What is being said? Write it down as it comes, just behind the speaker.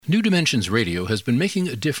New Dimensions Radio has been making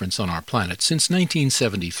a difference on our planet since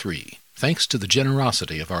 1973, thanks to the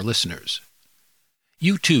generosity of our listeners.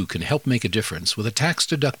 You too can help make a difference with a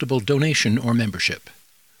tax-deductible donation or membership.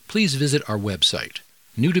 Please visit our website,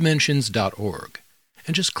 newdimensions.org,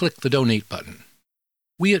 and just click the Donate button.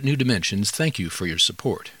 We at New Dimensions thank you for your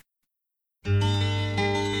support.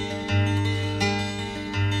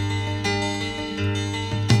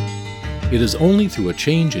 It is only through a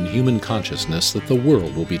change in human consciousness that the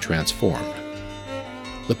world will be transformed.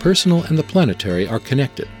 The personal and the planetary are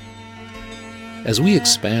connected. As we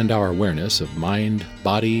expand our awareness of mind,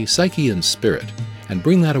 body, psyche, and spirit, and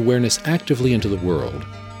bring that awareness actively into the world,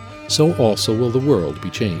 so also will the world be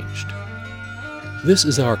changed. This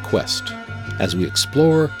is our quest as we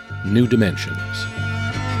explore new dimensions.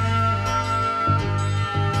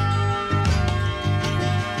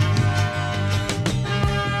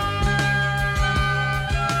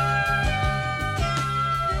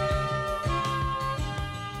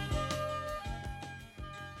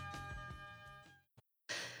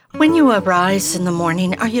 When you arise in the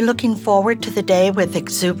morning, are you looking forward to the day with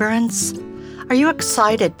exuberance? Are you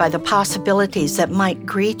excited by the possibilities that might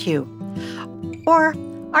greet you? Or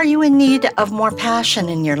are you in need of more passion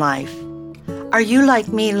in your life? Are you like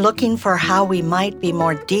me looking for how we might be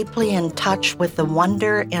more deeply in touch with the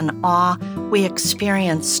wonder and awe we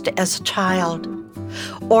experienced as a child?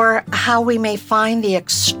 Or how we may find the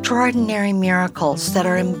extraordinary miracles that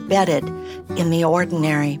are embedded in the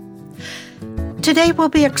ordinary? Today we'll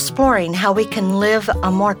be exploring how we can live a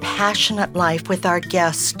more passionate life with our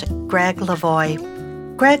guest, Greg Lavoie.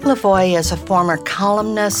 Greg Lavoie is a former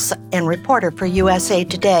columnist and reporter for USA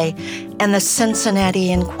Today and the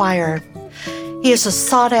Cincinnati Enquirer. He is a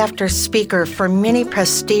sought-after speaker for many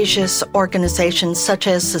prestigious organizations such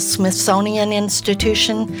as the Smithsonian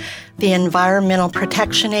Institution, the Environmental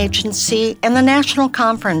Protection Agency, and the National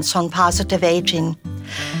Conference on Positive Aging.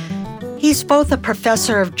 He's both a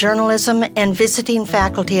professor of journalism and visiting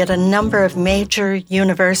faculty at a number of major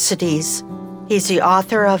universities. He's the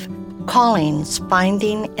author of Callings,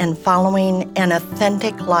 Finding and Following an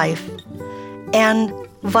Authentic Life, and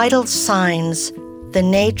Vital Signs, The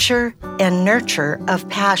Nature and Nurture of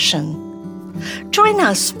Passion. Join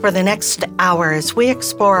us for the next hour as we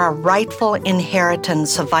explore our rightful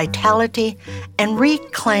inheritance of vitality and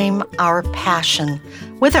reclaim our passion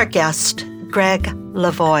with our guest, Greg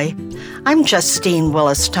Lavoie. I'm Justine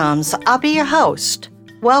Willis-Toms. I'll be your host.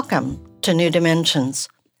 Welcome to New Dimensions.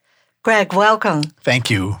 Greg, welcome.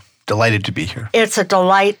 Thank you. Delighted to be here. It's a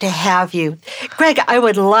delight to have you. Greg, I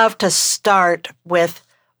would love to start with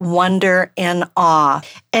wonder and awe.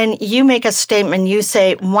 And you make a statement, you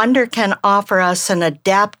say, wonder can offer us an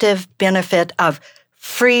adaptive benefit of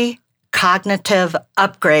free cognitive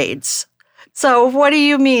upgrades. So what do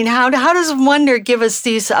you mean? How does wonder give us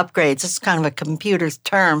these upgrades? It's kind of a computer's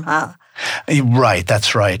term, huh? Right,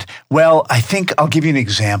 that's right. Well, I think I'll give you an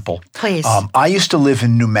example. Please. I used to live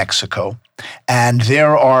in New Mexico, and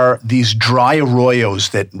there are these dry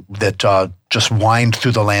arroyos that just wind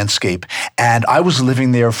through the landscape. And I was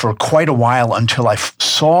living there for quite a while until I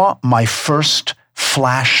saw my first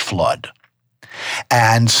flash flood.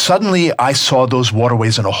 And suddenly I saw those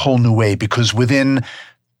waterways in a whole new way, because within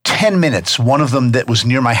 10 minutes, one of them that was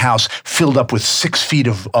near my house filled up with 6 feet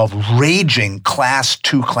of raging Class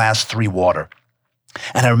 2, Class 3 water.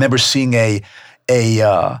 And I remember seeing a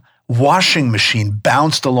washing machine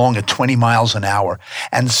bounced along at 20 miles an hour.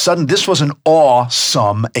 And this was an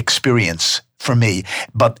awesome experience for me.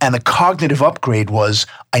 And the cognitive upgrade was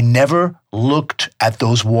I never looked at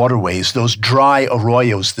those waterways, those dry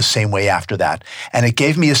arroyos, the same way after that. And it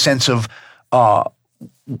gave me a sense of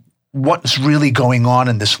what's really going on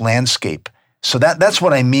in this landscape. So that's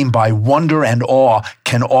what I mean by wonder and awe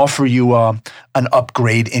can offer you an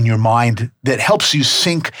upgrade in your mind that helps you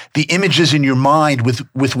sync the images in your mind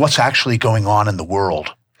with what's actually going on in the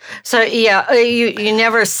world. So, yeah, you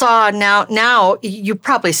never saw, now you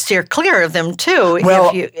probably steer clear of them too.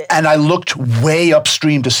 Well, and I looked way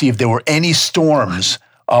upstream to see if there were any storms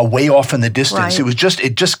way off in the distance. Right.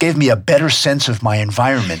 It just gave me a better sense of my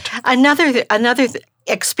environment. Another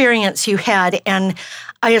experience you had, and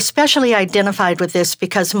I especially identified with this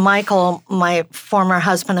because Michael, my former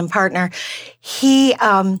husband and partner, he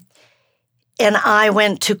and I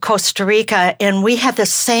went to Costa Rica, and we had the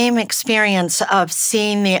same experience of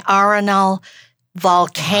seeing the Arenal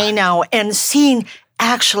volcano and seeing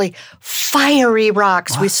actually fiery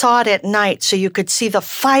rocks. Wow. We saw it at night, so you could see the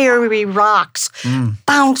fiery rocks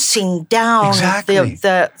bouncing down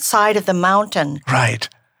the side of the mountain. Right.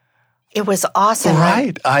 It was awesome.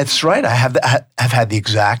 Right. That's right. I've had the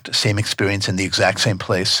exact same experience in the exact same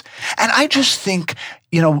place. And I just think,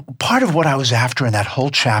 part of what I was after in that whole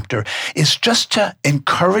chapter is just to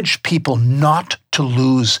encourage people not to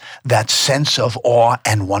lose that sense of awe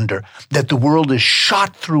and wonder, that the world is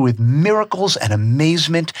shot through with miracles and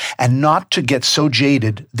amazement, and not to get so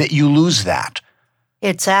jaded that you lose that.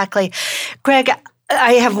 Exactly. Greg,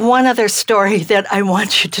 I have one other story that I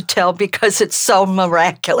want you to tell because it's so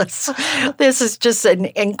miraculous. This is just an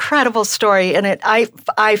incredible story, and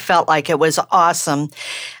I felt like it was awesome.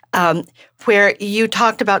 Where you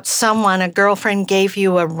talked about a girlfriend gave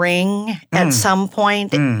you a ring at some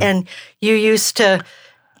point, and you used to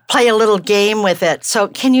play a little game with it. So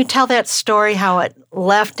can you tell that story, how it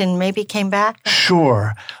left and maybe came back?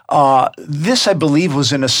 Sure. This, I believe,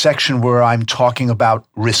 was in a section where I'm talking about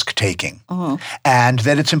risk-taking, and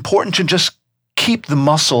that it's important to just keep the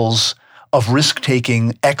muscles of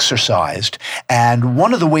risk-taking exercised. And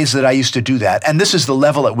one of the ways that I used to do that, and this is the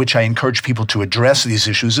level at which I encourage people to address these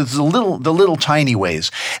issues, is the little tiny ways.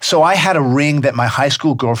 So I had a ring that my high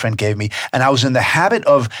school girlfriend gave me, and I was in the habit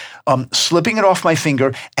of slipping it off my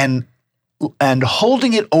finger and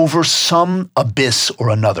holding it over some abyss or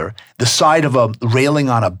another, the side of a railing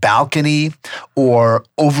on a balcony or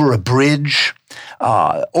over a bridge,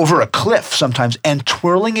 over a cliff sometimes, and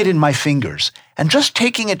twirling it in my fingers and just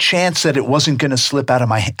taking a chance that it wasn't going to slip out of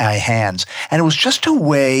my hands. And it was just a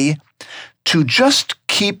way to just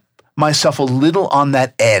keep myself a little on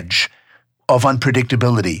that edge of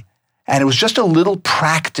unpredictability. And it was just a little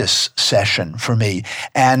practice session for me.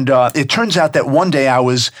 And it turns out that one day I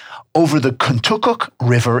was over the Contoocook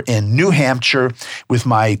River in New Hampshire with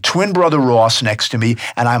my twin brother Ross next to me,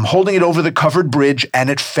 and I'm holding it over the covered bridge, and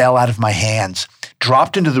it fell out of my hands,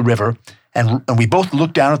 dropped into the river, and we both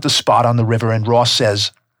looked down at the spot on the river, and Ross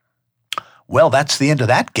says, "Well, that's the end of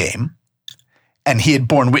that game." And he had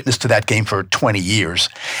borne witness to that game for 20 years.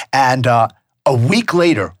 And a week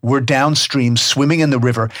later, we're downstream swimming in the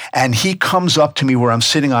river, and he comes up to me where I'm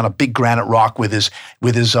sitting on a big granite rock with his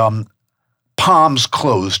palms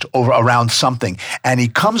closed around something. And he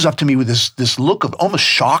comes up to me with this look of almost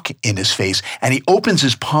shock in his face. And he opens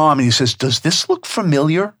his palm and he says, "Does this look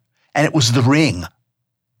familiar?" And it was the ring.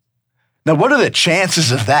 Now, what are the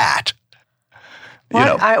chances of that?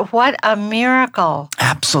 What a miracle.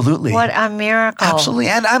 Absolutely. What a miracle. Absolutely.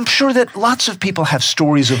 And I'm sure that lots of people have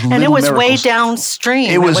stories of little miracles. And it was way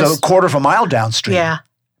downstream. It was a quarter of a mile downstream. Yeah.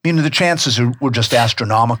 The chances were just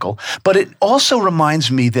astronomical. But it also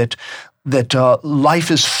reminds me that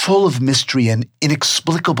life is full of mystery and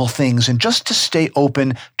inexplicable things, and just to stay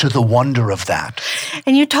open to the wonder of that.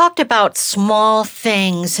 And you talked about small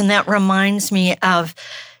things, and that reminds me of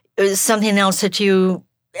something else that you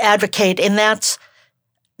advocate, and that's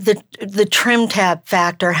the trim tab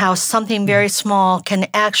factor, how something very small can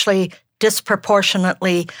actually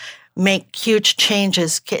disproportionately make huge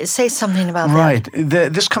changes. Say something about that. Right.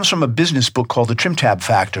 This comes from a business book called The Trim Tab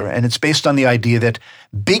Factor, and it's based on the idea that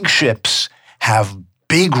big ships have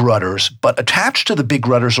big rudders, but attached to the big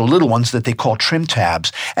rudders are little ones that they call trim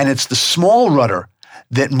tabs, and it's the small rudder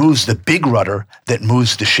that moves the big rudder that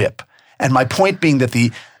moves the ship. And my point being that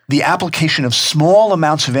the application of small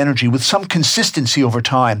amounts of energy with some consistency over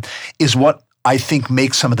time is what I think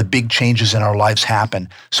makes some of the big changes in our lives happen.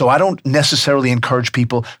 So I don't necessarily encourage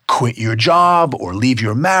people quit your job or leave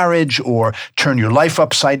your marriage or turn your life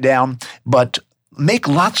upside down, but make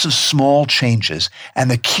lots of small changes.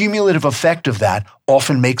 And the cumulative effect of that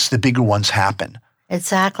often makes the bigger ones happen.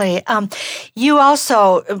 Exactly. You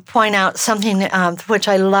also point out something which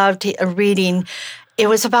I loved reading. It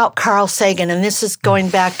was about Carl Sagan, and this is going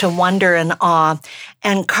back to wonder and awe.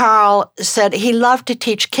 And Carl said he loved to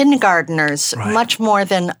teach kindergartners much more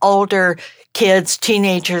than older kids,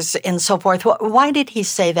 teenagers, and so forth. Why did he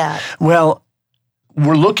say that? Well,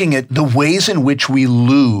 we're looking at the ways in which we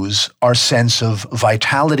lose our sense of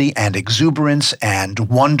vitality and exuberance and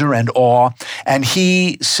wonder and awe. And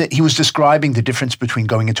he was describing the difference between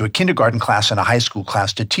going into a kindergarten class and a high school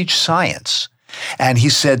class to teach science. And he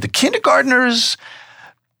said the kindergartners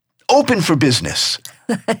open for business.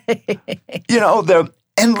 They're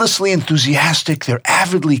endlessly enthusiastic, they're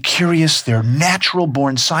avidly curious, they're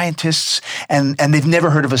natural-born scientists, and they've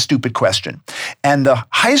never heard of a stupid question. And the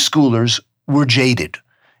high schoolers were jaded.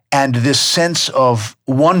 And this sense of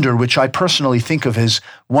wonder, which I personally think of as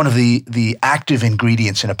one of the active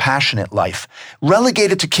ingredients in a passionate life,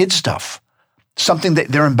 relegated to kid stuff, something that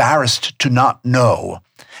they're embarrassed to not know,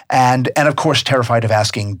 and of course terrified of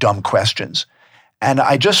asking dumb questions. And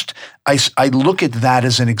I look at that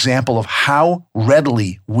as an example of how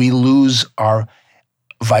readily we lose our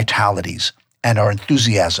vitalities and our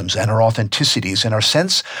enthusiasms and our authenticities and our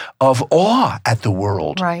sense of awe at the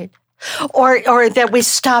world. Right. Or that we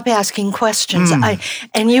stop asking questions.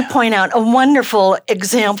 And you point out a wonderful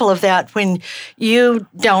example of that when you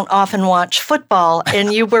don't often watch football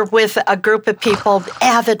and you were with a group of people,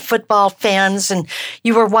 avid football fans, and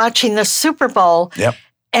you were watching the Super Bowl. Yep.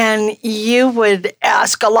 And you would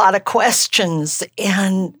ask a lot of questions,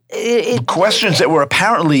 and questions that were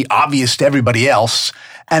apparently obvious to everybody else,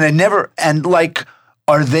 are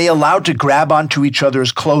they allowed to grab onto each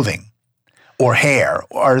other's clothing or hair?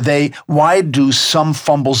 Why do some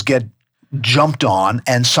fumbles get jumped on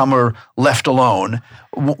and some are left alone?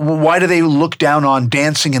 Why do they look down on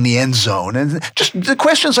dancing in the end zone? And just the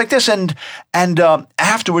questions like this. And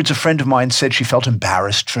afterwards, a friend of mine said she felt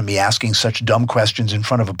embarrassed for me asking such dumb questions in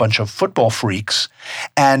front of a bunch of football freaks.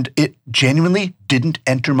 And it genuinely didn't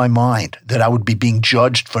enter my mind that I would be being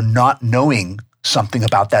judged for not knowing something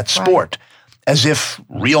about that sport, as if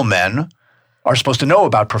real men are supposed to know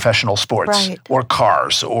about professional sports or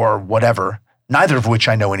cars or whatever, neither of which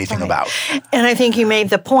I know anything about. And I think you made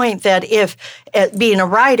the point that if, being a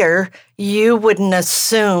writer, you wouldn't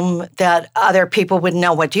assume that other people would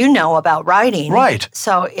know what you know about writing. Right.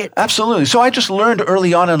 Absolutely. So I just learned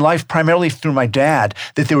early on in life, primarily through my dad,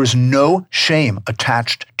 that there is no shame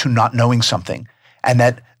attached to not knowing something, and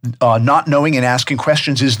that not knowing and asking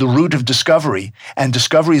questions is the root of discovery, and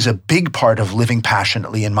discovery is a big part of living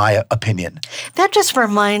passionately, in my opinion. That just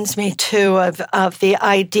reminds me, too, of the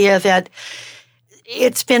idea that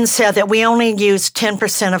it's been said that we only use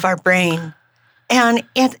 10% of our brain, and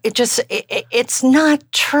it's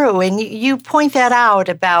not true. And you point that out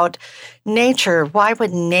about nature. Why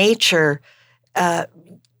would nature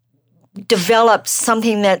develop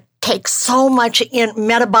something that takes so much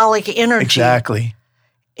metabolic energy? Exactly.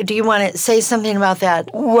 Do you want to say something about that?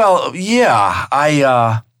 Well,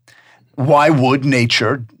 yeah. Why would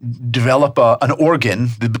nature develop an organ,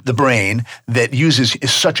 the brain, that uses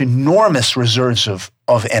such enormous reserves of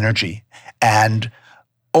energy and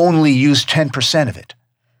only use 10% of it?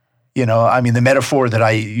 You know, I mean, the metaphor that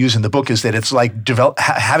I use in the book is that it's like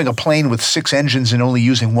having a plane with 6 engines and only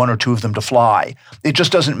using 1 or 2 of them to fly. It just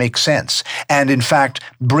doesn't make sense. And in fact,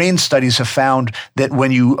 brain studies have found that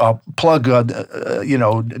when you plug,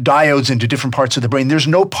 diodes into different parts of the brain, there's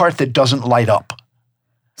no part that doesn't light up.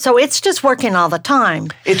 So it's just working all the time.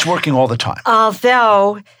 It's working all the time.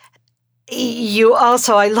 Although you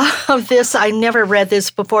also, I love this, I never read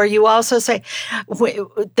this before, you also say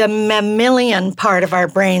the mammalian part of our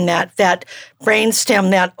brain, that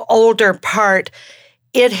brainstem, that older part,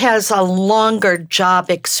 it has a longer job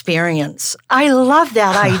experience. I love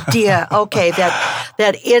that idea,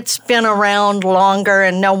 that it's been around longer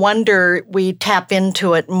and no wonder we tap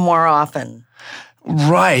into it more often.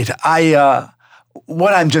 Right.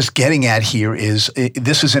 What I'm just getting at here is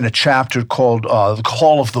this is in a chapter called The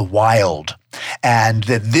Call of the Wild, and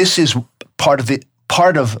that this is part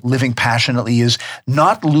of living passionately is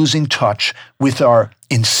not losing touch with our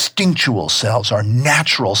instinctual selves, our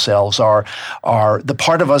natural selves, the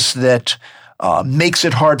part of us that makes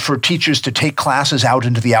it hard for teachers to take classes out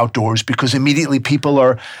into the outdoors because immediately people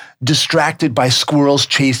are distracted by squirrels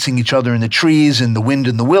chasing each other in the trees and the wind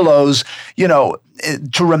in the willows. You know,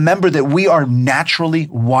 to remember that we are naturally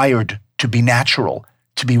wired to be natural,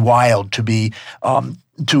 to be wild, to be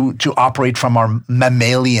to operate from our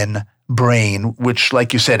mammalian brain, which,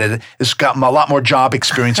 like you said, has got a lot more job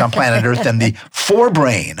experience on planet Earth than the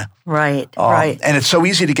forebrain. Right. And it's so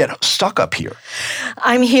easy to get stuck up here.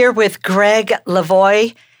 I'm here with Greg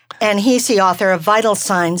Lavoie, and he's the author of Vital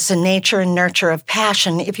Signs, The Nature and Nurture of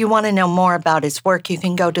Passion. If you want to know more about his work, you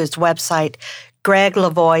can go to his website,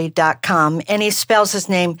 greglavoie.com, and he spells his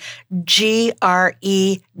name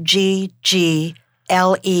GregLevoy,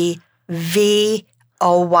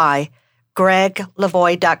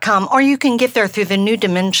 greglavoie.com, or you can get there through the New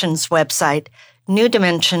Dimensions website,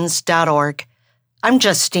 newdimensions.org. I'm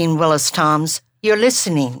Justine Willis-Toms. You're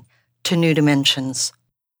listening to New Dimensions.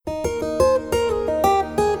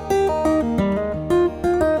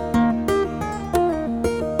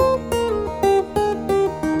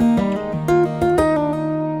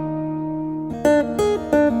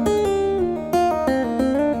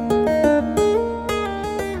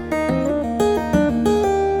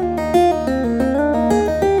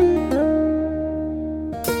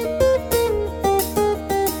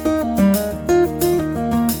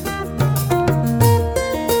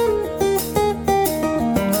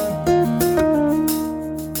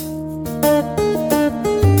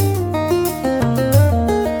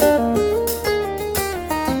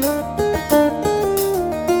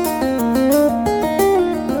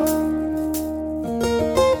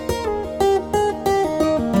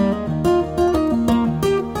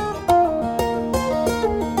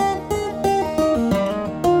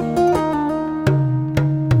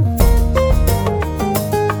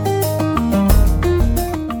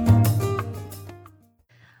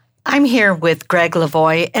 I'm here with Greg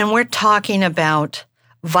Lavoie, and we're talking about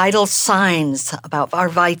vital signs, about our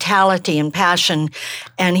vitality and passion.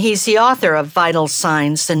 And he's the author of Vital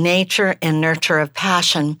Signs, The Nature and Nurture of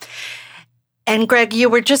Passion. And Greg, you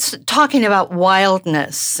were just talking about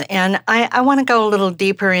wildness, and I want to go a little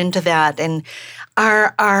deeper into that and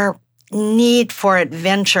our need for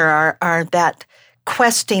adventure, our that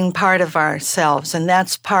questing part of ourselves, and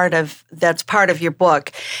that's part of your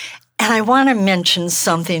book. And I want to mention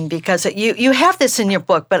something because you have this in your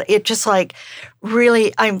book, but it just like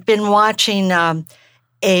really, I've been watching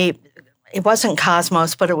it wasn't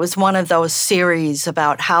Cosmos, but it was one of those series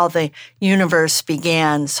about how the universe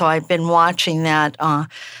began. So I've been watching that on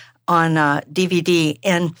DVD.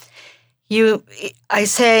 And I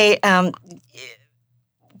say,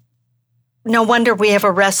 no wonder we have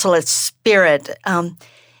a restless spirit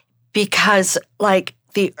because like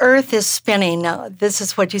the earth is spinning. This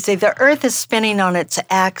is what you say. The earth is spinning on its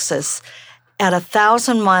axis at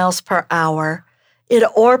 1,000 miles per hour. It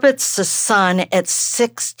orbits the sun at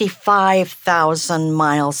 65,000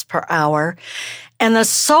 miles per hour, and the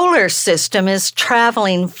solar system is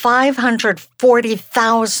traveling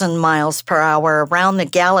 540,000 miles per hour around the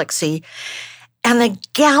galaxy, and the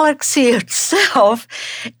galaxy itself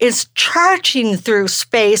is charging through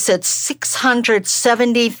space at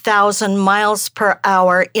 670,000 miles per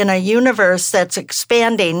hour in a universe that's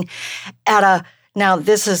expanding at now,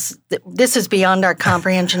 this is beyond our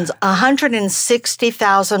comprehensions,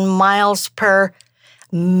 160,000 miles per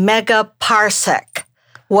megaparsec,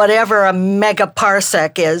 whatever a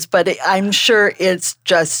megaparsec is, but I'm sure it's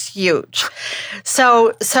just huge.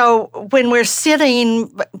 So when we're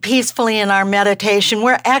sitting peacefully in our meditation,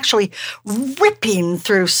 we're actually ripping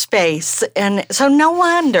through space. And so no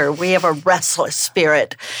wonder we have a restless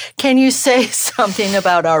spirit. Can you say something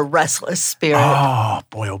about our restless spirit? Oh,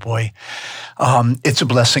 boy. It's a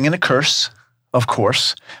blessing and a curse, of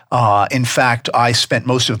course. In fact, I spent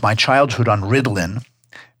most of my childhood on Ritalin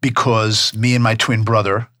because me and my twin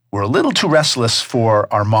brother were a little too restless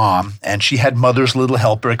for our mom, and she had mother's little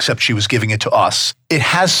helper, except she was giving it to us. It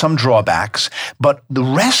has some drawbacks, but the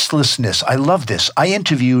restlessness, I love this. I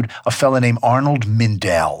interviewed a fellow named Arnold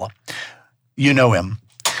Mindell. You know him.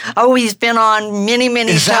 Oh, he's been on many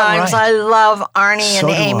times. Right? I love Arnie and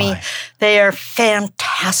Amy. I. They are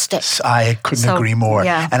fantastic. I couldn't agree more.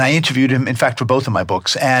 Yeah. And I interviewed him, in fact, for both of my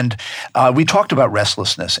books. And we talked about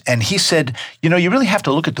restlessness. And he said, you really have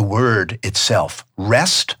to look at the word itself,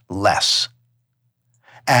 rest less.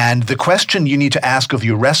 And the question you need to ask of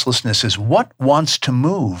your restlessness is, what wants to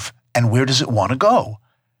move and where does it want to go?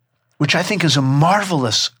 Which I think is a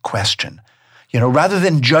marvelous question. Rather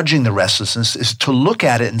than judging the restlessness, is to look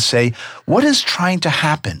at it and say, what is trying to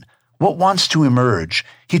happen? What wants to emerge?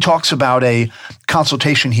 He talks about a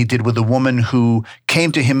consultation he did with a woman who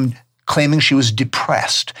came to him claiming she was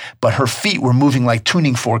depressed, but her feet were moving like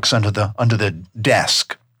tuning forks under the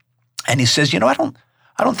desk. And he says, I don't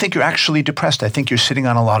think you're actually depressed. I think you're sitting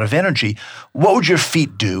on a lot of energy. What would your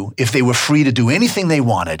feet do if they were free to do anything they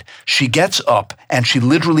wanted? She gets up and she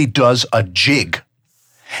literally does a jig.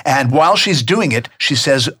 And while she's doing it, she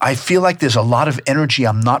says, I feel like there's a lot of energy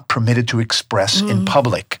I'm not permitted to express in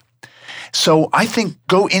public. So I think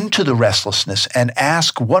go into the restlessness and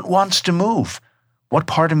ask what wants to move. What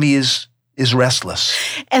part of me is restless?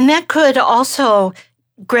 And that could also,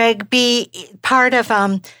 Greg, be part of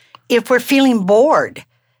if we're feeling bored.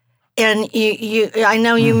 And I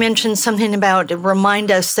know you mentioned something about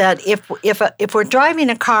remind us that if we're driving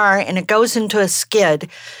a car and it goes into a skid,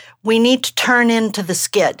 we need to turn into the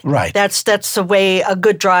skid. Right. That's the way a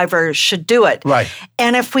good driver should do it. Right.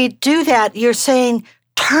 And if we do that, you're saying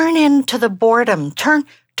turn into the boredom. Turn.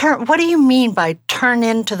 What do you mean by turn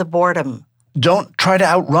into the boredom? Don't try to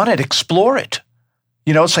outrun it. Explore it.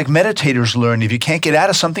 It's like meditators learn. If you can't get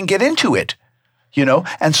out of something, get into it.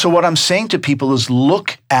 And so what I'm saying to people is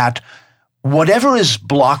look at whatever is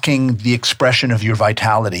blocking the expression of your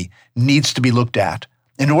vitality needs to be looked at.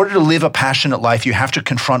 In order to live a passionate life, you have to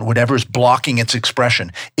confront whatever is blocking its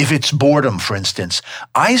expression. If it's boredom, for instance,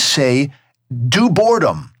 I say, do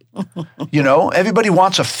boredom. Everybody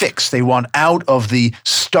wants a fix. They want out of the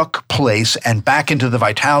stuck place and back into the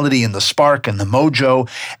vitality and the spark and the mojo,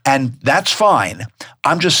 and that's fine.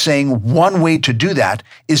 I'm just saying one way to do that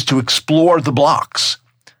is to explore the blocks,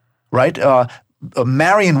 right?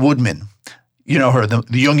 Marion Woodman, her, the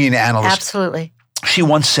Jungian analyst. Absolutely. She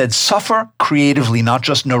once said, suffer creatively, not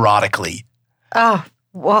just neurotically. Oh,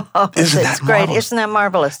 whoa. Isn't that great. marvelous? Isn't that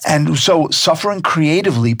marvelous? And so suffering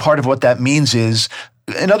creatively, part of what that means is,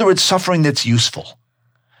 in other words, suffering that's useful,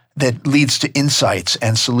 that leads to insights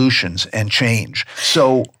and solutions and change.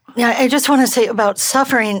 So Yeah, I just want to say about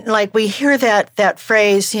suffering, like we hear that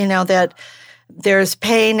phrase, that there's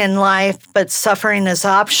pain in life, but suffering is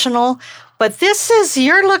optional. But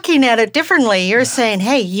you're looking at it differently. You're saying,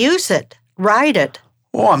 hey, use it, ride it.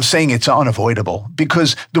 Well, I'm saying it's unavoidable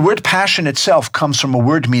because the word passion itself comes from a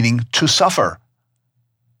word meaning to suffer.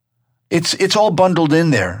 It's all bundled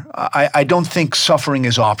in there. I don't think suffering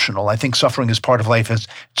is optional. I think suffering is part of life. It's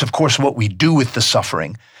of course what we do with the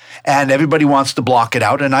suffering. And everybody wants to block it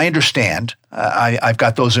out, and I understand. I've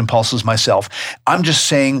got those impulses myself. I'm just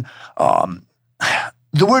saying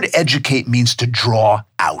the word educate means to draw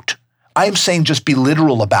out. I'm saying just be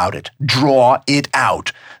literal about it. Draw it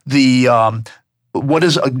out. Draw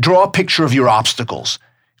a picture of your obstacles,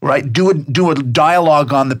 right? Do a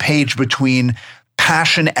dialogue on the page between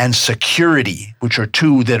passion and security, which are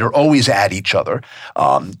two that are always at each other.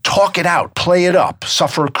 Talk it out, play it up,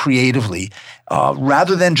 suffer creatively,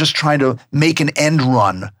 rather than just trying to make an end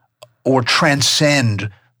run or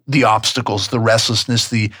transcend the obstacles, the restlessness,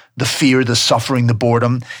 the fear, the suffering, the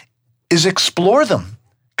boredom, is explore them.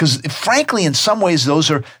 Because frankly, in some ways,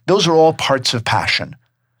 those are all parts of passion.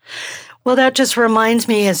 Well, that just reminds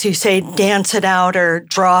me, as you say, dance it out or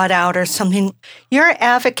draw it out or something. You're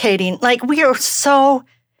advocating, like we are so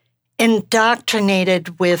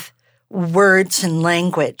indoctrinated with words and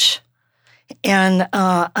language. And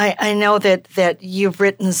I know that you've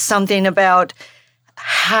written something about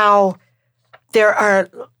how there are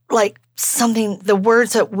the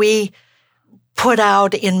words that we put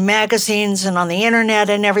out in magazines and on the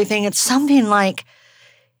internet and everything. It's something like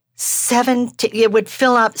it would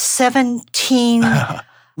fill up 17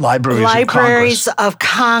 libraries of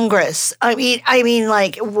Congress. I mean,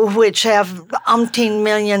 which have umpteen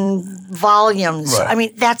million volumes. Right. I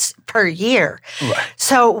mean, that's per year. Right.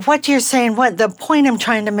 So what you're saying, what the point I'm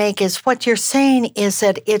trying to make is what you're saying is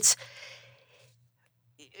that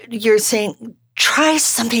you're saying, try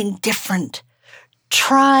something different.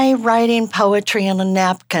 Try writing poetry on a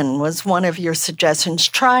napkin was one of your suggestions.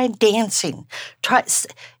 Try dancing.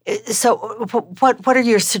 So what are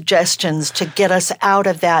your suggestions to get us out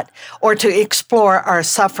of that or to explore our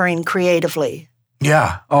suffering creatively?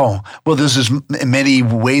 Yeah. Oh, well, there's as many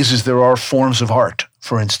ways as there are forms of art,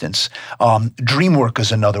 for instance. Dream work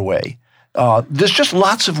is another way. There's just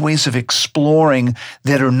lots of ways of exploring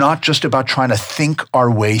that are not just about trying to think our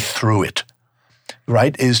way through it.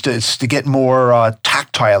 Right, is to get more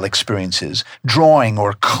tactile experiences, drawing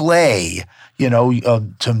or clay,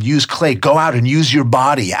 to use clay, go out and use your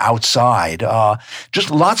body outside.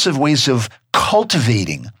 Just lots of ways of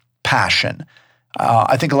cultivating passion.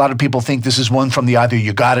 I think a lot of people think this is one from the either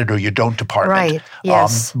you got it or you don't department. Right,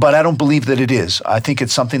 yes. But I don't believe that it is. I think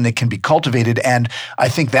it's something that can be cultivated, and I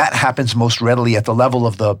think that happens most readily at the level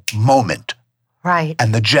of the moment. Right.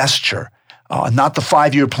 And the gesture. Not the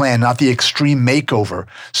 5-year plan, not the extreme makeover.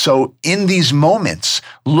 So in these moments,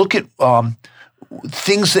 look at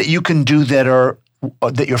things that you can do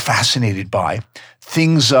that you're fascinated by.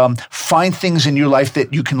 Find things in your life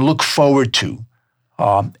that you can look forward to.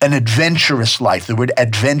 An adventurous life. The word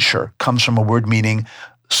adventure comes from a word meaning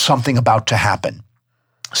something about to happen.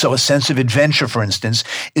 So a sense of adventure, for instance,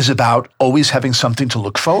 is about always having something to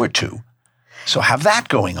look forward to. So have that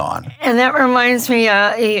going on. And that reminds me,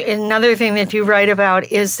 another thing that you write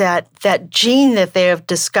about is that gene that they have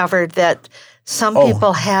discovered that some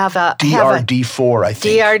people have DRD4, I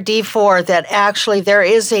think. DRD4, that actually there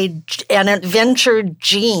is an adventure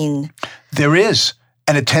gene. There is.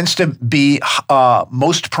 And it tends to be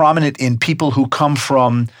most prominent in people who come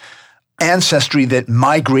from ancestry that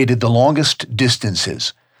migrated the longest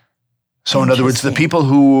distances. So in other words, the people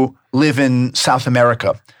who live in South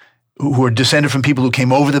America, who are descended from people who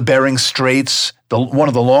came over the Bering Straits, one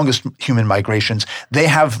of the longest human migrations, they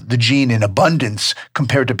have the gene in abundance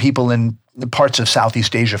compared to people in parts of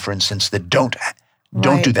Southeast Asia, for instance, that don't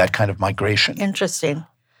do that kind of migration. Interesting.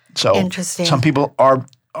 So some people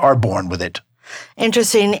are born with it.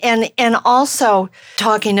 Interesting. And also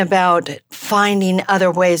talking about finding other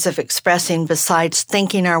ways of expressing besides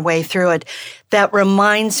thinking our way through it. That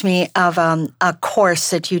reminds me of a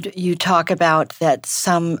course that you talk about that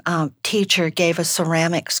some teacher gave a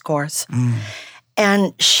ceramics course. Mm.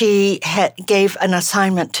 And she gave an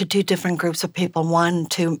assignment to 2 different groups of people. One,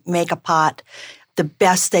 to make a pot the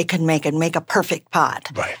best they could make a perfect pot.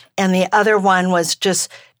 Right. And the other one was just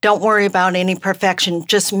don't worry about any perfection,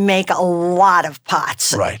 just make a lot of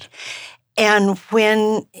pots. Right. And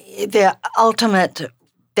when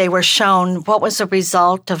they were shown, what was the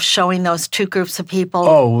result of showing those 2 groups of people?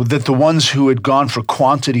 Oh, that the ones who had gone for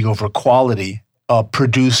quantity over quality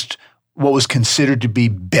produced what was considered to be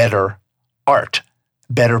better art,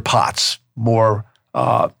 better pots, more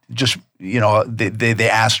They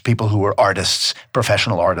asked people who were artists,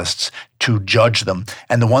 professional artists, to judge them.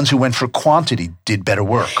 And the ones who went for quantity did better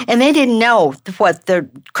work. And they didn't know what the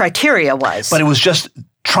criteria was. But it was just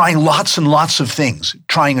trying lots and lots of things,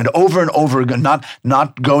 trying it over and over again,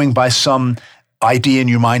 not going by some idea in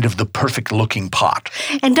your mind of the perfect looking pot.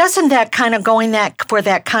 And doesn't that kind of for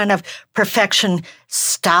that kind of perfection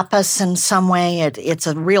stop us in some way? It's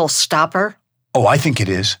a real stopper? Oh, I think it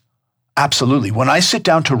is. Absolutely. When I sit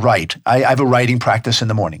down to write, I have a writing practice in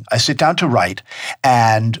the morning. I sit down to write,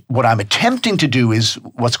 and what I'm attempting to do is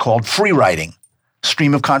what's called free writing,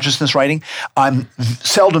 stream of consciousness writing. I'm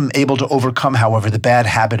seldom able to overcome, however, the bad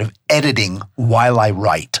habit of editing while I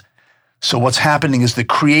write. So what's happening is the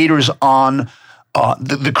creator's on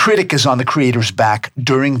the critic is on the creator's back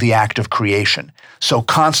during the act of creation. So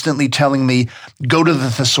constantly telling me, go to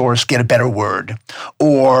the thesaurus, get a better word,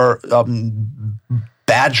 or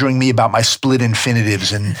badgering me about my split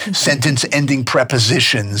infinitives and sentence-ending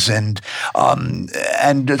prepositions, and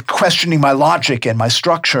questioning my logic and my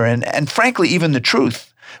structure, and frankly, even the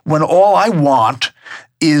truth, when all I want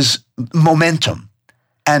is momentum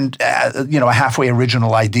and a halfway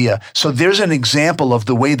original idea. So there's an example of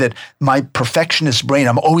the way that my perfectionist brain,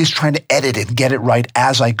 I'm always trying to edit it and get it right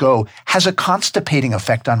as I go, has a constipating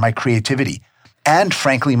effect on my creativity and,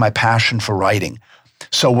 frankly, my passion for writing.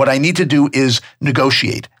 So what I need to do is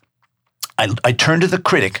negotiate. I turn to the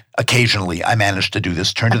critic. Occasionally, I manage to do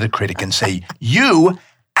this, turn to the critic and say, you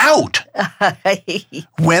out.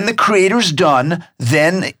 When the creator's done,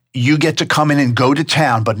 then you get to come in and go to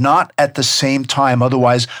town, but not at the same time.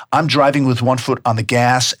 Otherwise, I'm driving with one foot on the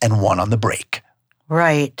gas and one on the brake.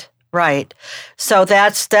 Right. So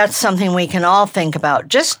that's something we can all think about.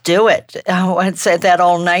 Just do it. I'd say that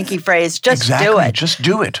old Nike phrase, just do it. Just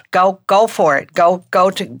do it. Go for it. Go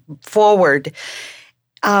forward.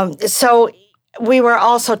 So we were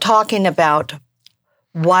also talking about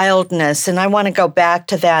wildness, and I want to go back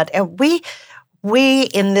to that. And we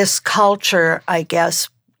in this culture, I guess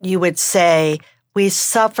you would say, we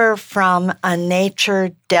suffer from a nature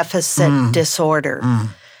deficit disorder.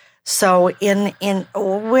 So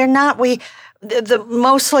mostly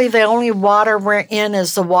the only water we're in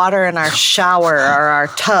is the water in our shower or our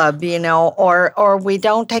tub, or we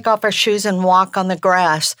don't take off our shoes and walk on the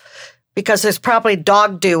grass because there's probably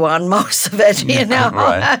dog dew on most of it,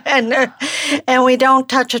 Right. and we don't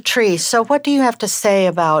touch a tree. So what do you have to say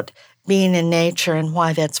about being in nature and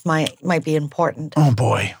why that's might be important? Oh,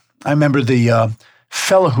 boy. I remember the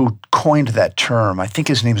fellow who coined that term. I think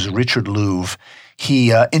his name is Richard Louv.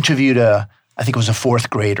 He interviewed I think it was a fourth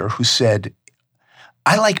grader who said,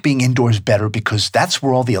 I like being indoors better because that's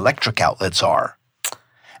where all the electric outlets are.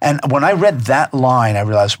 And when I read that line, I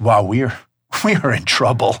realized, wow, we are in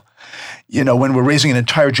trouble. When we're raising an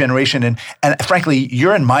entire generation, and frankly,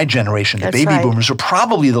 you're in my generation. The baby boomers are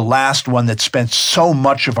probably the last one that spent so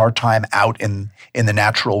much of our time out in the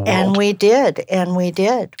natural world. And we did,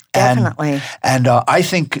 definitely. And I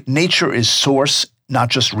think nature is source, not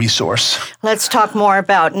just resource. Let's talk more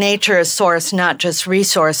about nature as source, not just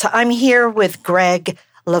resource. I'm here with Greg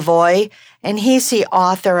Lavoie, and he's the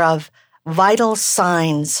author of Vital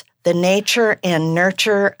Signs, The Nature and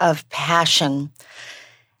Nurture of Passion.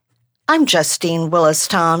 I'm Justine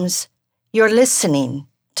Willis-Toms. You're listening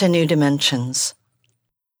to New Dimensions.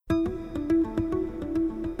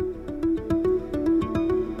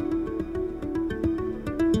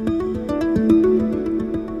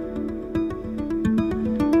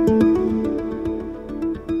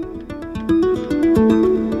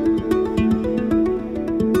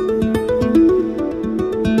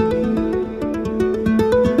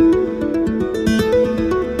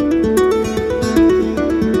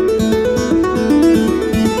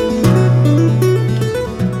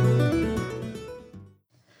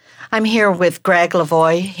 I'm here with Greg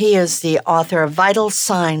Lavoie. He is the author of Vital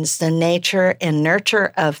Signs, The Nature and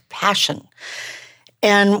Nurture of Passion.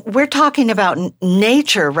 And we're talking about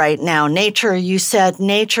nature right now. Nature, you said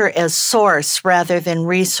nature as source rather than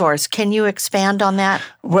resource. Can you expand on that?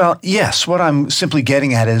 Well, yes. What I'm simply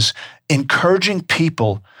getting at is encouraging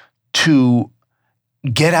people to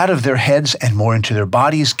get out of their heads and more into their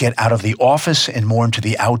bodies, get out of the office and more into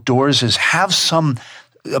the outdoors, is have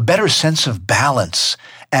a better sense of balance.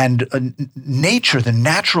 And nature, the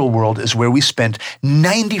natural world, is where we spend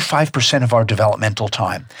 95% of our developmental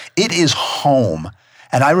time. It is home.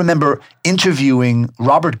 And I remember interviewing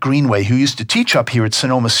Robert Greenway, who used to teach up here at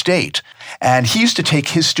Sonoma State. And he used to take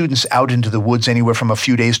his students out into the woods anywhere from a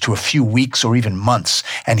few days to a few weeks or even months.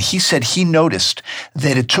 And he said he noticed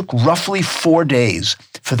that it took roughly 4 days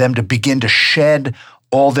for them to begin to shed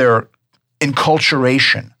all their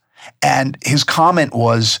enculturation. And his comment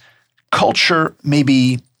was, culture may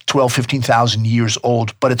be 12, 15,000 years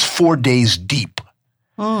old, but it's 4 days deep.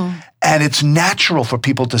 And it's natural for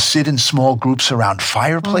people to sit in small groups around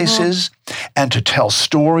fireplaces and to tell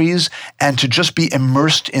stories and to just be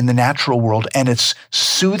immersed in the natural world. And it's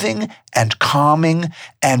soothing and calming.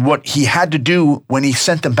 And what he had to do when he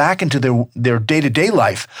sent them back into their day-to-day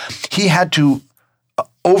life, he had to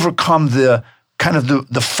overcome the kind of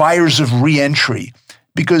the fires of reentry,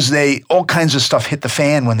 because all kinds of stuff hit the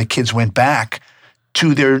fan when the kids went back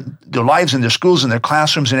to their lives and their schools and their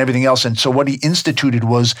classrooms and everything else. And so what he instituted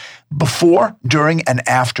was before, during, and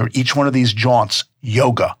after each one of these jaunts,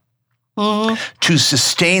 yoga, to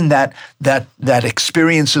sustain that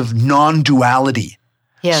experience of non-duality,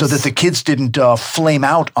 so that the kids didn't flame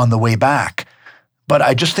out on the way back. But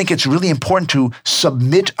I just think it's really important to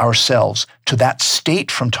submit ourselves to that state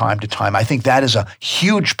from time to time. I think that is a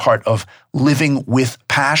huge part of living with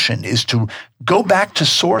passion, is to go back to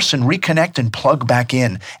source and reconnect and plug back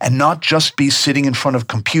in, and not just be sitting in front of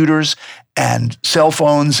computers and cell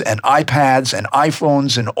phones and iPads and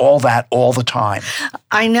iPhones and all that all the time.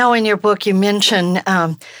 I know in your book you mention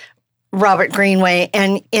Robert Greenway,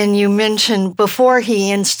 and you mentioned before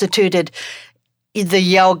he instituted the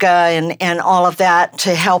yoga and all of that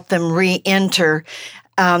to help them re-enter.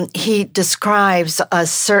 He describes a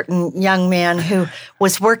certain young man who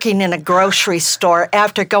was working in a grocery store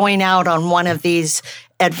after going out on one of these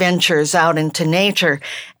adventures out into nature.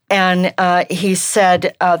 And he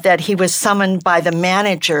said that he was summoned by the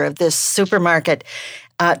manager of this supermarket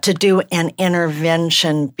to do an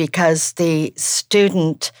intervention because the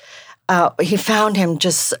student, he found him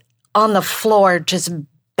just on the floor, just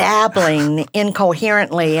babbling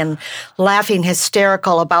incoherently and laughing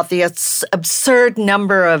hysterical about the absurd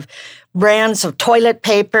number of brands of toilet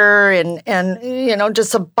paper and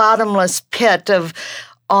just a bottomless pit of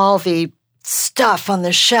all the stuff on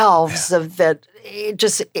the shelves of that. It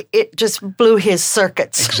just blew his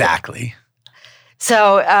circuits. Exactly.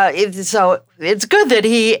 So it's good that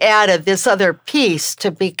he added this other piece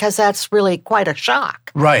because that's really quite a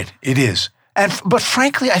shock. Right, it is. But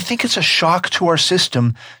frankly, I think it's a shock to our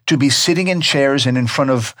system to be sitting in chairs and in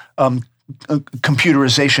front of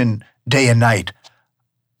computerization day and night.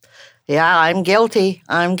 Yeah, I'm guilty.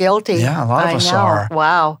 Yeah, a lot of us are.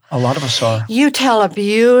 Wow. A lot of us are. You tell a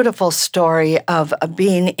beautiful story of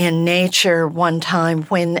being in nature one time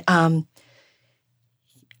when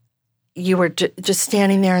you were just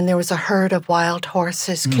standing there and there was a herd of wild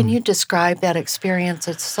horses. Can you describe that experience?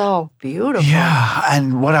 It's so beautiful. Yeah,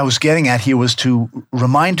 and what I was getting at here was to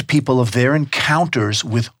remind people of their encounters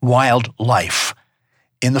with wildlife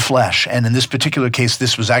in the flesh. And in this particular case,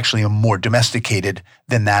 this was actually more domesticated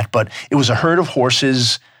than that, but it was a herd of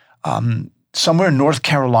horses somewhere in North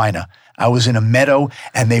Carolina. I was in a meadow,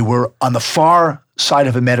 and they were on the far side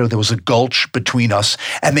of a meadow. There was a gulch between us,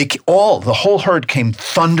 and the whole herd came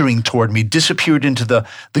thundering toward me, disappeared into the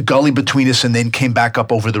gully between us, and then came back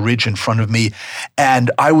up over the ridge in front of me.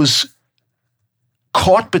 And I was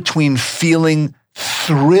caught between feeling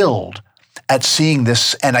thrilled at seeing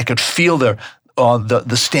this, and I could feel the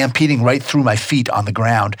stampeding right through my feet on the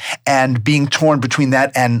ground, and being torn between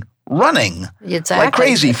that and running like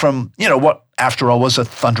crazy from, what after all was a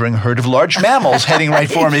thundering herd of large mammals heading right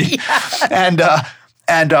for me.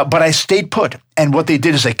 But I stayed put. And what they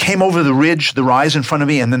did is they came over the ridge, the rise in front of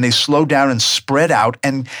me, and then they slowed down and spread out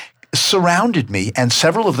and surrounded me. And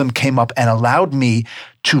several of them came up and allowed me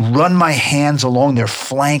to run my hands along their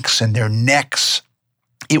flanks and their necks.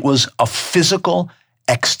 It was a physical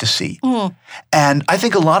ecstasy. And I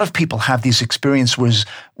think a lot of people have these experiences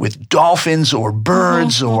with dolphins or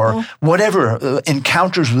birds or whatever,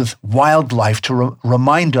 encounters with wildlife to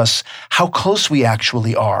remind us how close we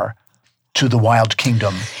actually are to the wild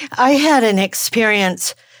kingdom. I had an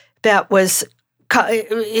experience that was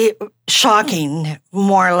shocking,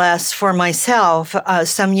 more or less, for myself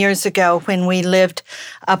some years ago when we lived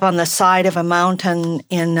up on the side of a mountain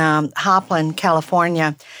in Hopland,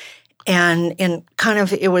 California. And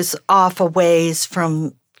it was off a ways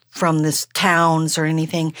from this towns or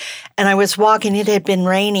anything. And I was walking, it had been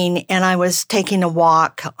raining, and I was taking a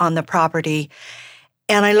walk on the property.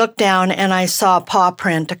 And I looked down and I saw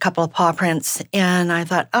a couple of paw prints. And I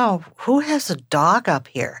thought, oh, who has a dog up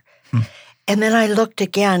here? And then I looked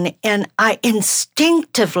again, and I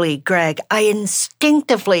instinctively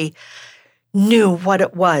knew what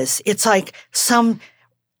it was. It's like some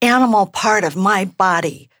animal part of my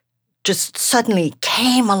body just suddenly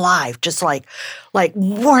came alive, just like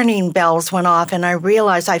warning bells went off. And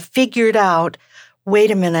I figured out, wait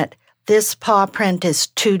a minute, this paw print is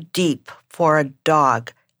too deep for a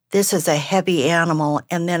dog. this is a heavy animal.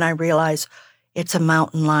 And then I realized it's a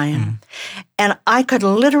mountain lion. And I could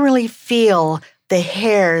literally feel the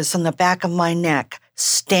hairs on the back of my neck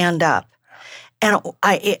stand up. And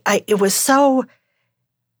it was so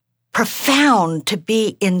profound to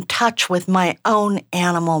be in touch with my own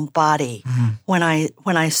animal body when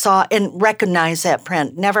I saw and recognized that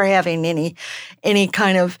print, never having any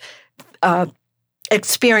kind of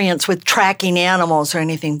experience with tracking animals or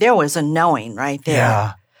anything. There was a knowing right there.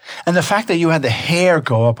 Yeah. And the fact that you had the hair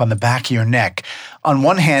go up on the back of your neck, on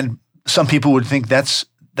one hand, some people would think that's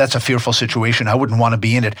a fearful situation. I wouldn't want to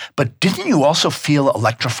be in it. But didn't you also feel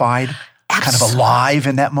electrified, kind of alive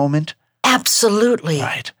in that moment? Absolutely.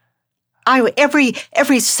 Right.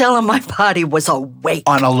 Every cell in my body was awake.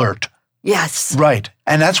 On alert. Yes. Right.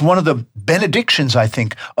 And that's one of the benedictions, I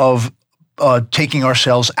think, of taking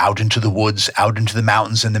ourselves out into the woods, out into the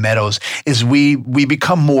mountains and the meadows, is we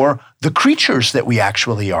become more the creatures that we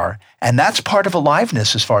actually are. And that's part of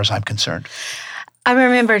aliveness as far as I'm concerned. I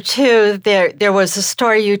remember, too, there was a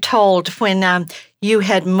story you told when you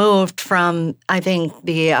had moved from, I think,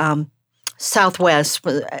 the Southwest,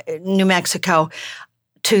 New Mexico,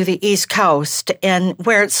 to the East Coast, and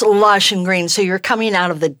where it's lush and green. So you're coming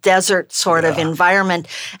out of the desert sort of environment,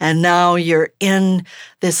 and now you're in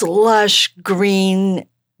this lush greenness,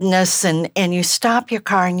 and you stop your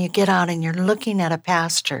car and you get out and you're looking at a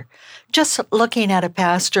pasture. Just looking at a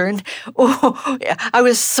pasture. And I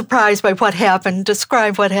was surprised by what happened.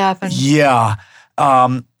 Describe what happened. Yeah.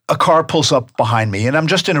 A car pulls up behind me, and I'm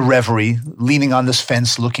just in a reverie, leaning on this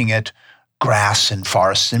fence, looking at grass and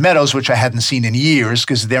forests and meadows, which I hadn't seen in years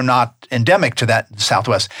because they're not endemic to that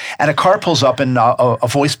Southwest. And a car pulls up, and a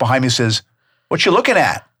voice behind me says, "What you looking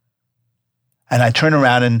at?" And I turn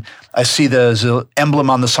around and I see there's an emblem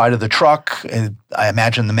on the side of the truck. And I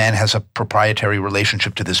imagine the man has a proprietary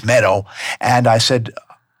relationship to this meadow. And I said,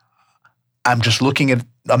 "I'm just looking at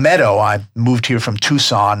a meadow. I moved here from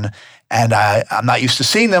Tucson, and I'm not used to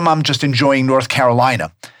seeing them. I'm just enjoying North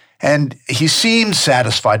Carolina." And he seemed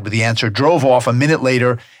satisfied with the answer, drove off. A minute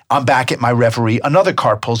later, I'm back at my reverie. Another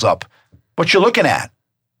car pulls up. "What you looking at?"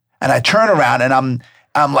 And I turn around and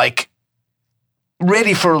I'm like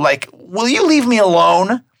ready for "Will you leave me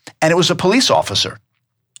alone?" And it was a police officer.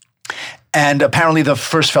 And apparently the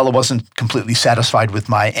first fellow wasn't completely satisfied with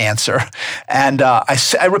my answer. And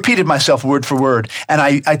I repeated myself word for word. And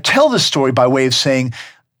I tell this story by way of saying,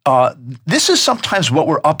 this is sometimes what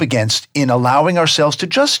we're up against in allowing ourselves to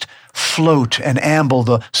just float and amble.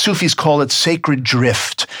 The Sufis call it sacred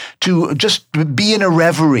drift, to just be in a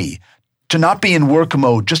reverie, to not be in work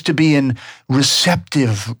mode, just to be in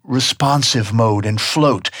receptive, responsive mode and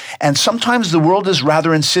float. And sometimes the world is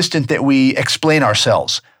rather insistent that we explain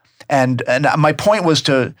ourselves. And my point was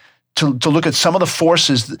to look at some of the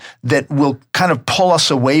forces that will kind of pull us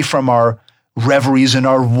away from our reveries and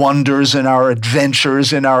our wonders and our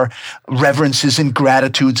adventures and our reverences and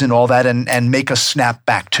gratitudes and all that, and make us snap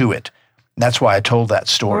back to it. And that's why I told that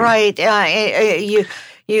story. Right.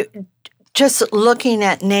 You just looking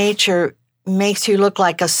at nature makes you look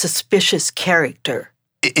like a suspicious character.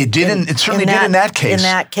 It didn't. It certainly did in that case. In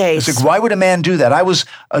that case. It's like, why would a man do that? I was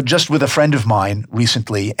just with a friend of mine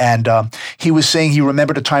recently, and he was saying he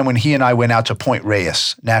remembered a time when he and I went out to Point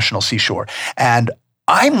Reyes National Seashore. And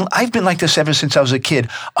I've been like this ever since I was a kid.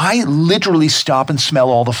 I literally stop and smell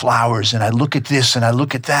all the flowers, and I look at this and I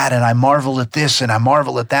look at that, and I marvel at this and I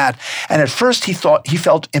marvel at that. And at first he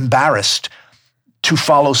felt embarrassed to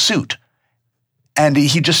follow suit. And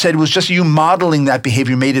he just said it was just you modeling that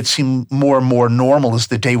behavior made it seem more and more normal as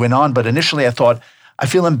the day went on. But initially I thought, I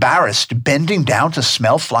feel embarrassed bending down to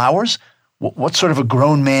smell flowers? What sort of a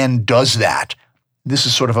grown man does that? This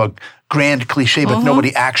is sort of a grand cliche, but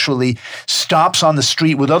nobody actually stops on the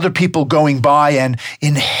street with other people going by and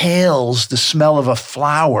inhales the smell of a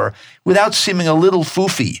flower without seeming a little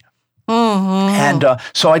foofy. And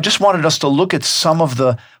so I just wanted us to look at some of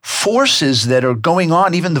the forces that are going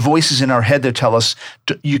on, even the voices in our head that tell us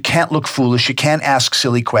you can't look foolish, you can't ask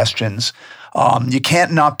silly questions, you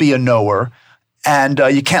can't not be a knower, and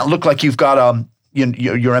you can't look like you've got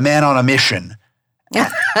you're a man on a mission.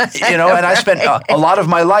 And I spent a lot of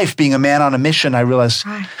my life being a man on a mission. I realized,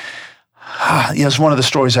 it's one of the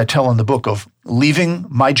stories I tell in the book of leaving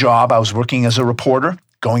my job. I was working as a reporter,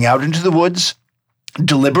 going out into the woods,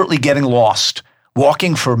 deliberately getting lost,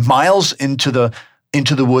 walking for miles into the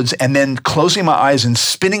woods, and then closing my eyes and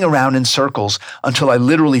spinning around in circles until I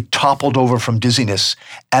literally toppled over from dizziness.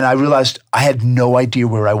 And I realized I had no idea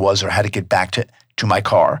where I was or how to get back to my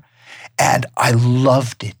car. And I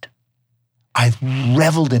loved it. I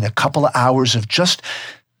reveled in a couple of hours of just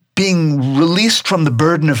being released from the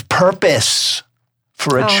burden of purpose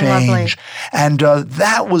for a change. And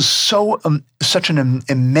that was such an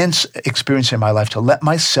immense experience in my life, to let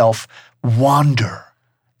myself wander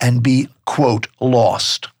and be, quote,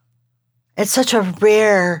 lost. It's such a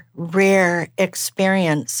rare, rare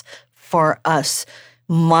experience for us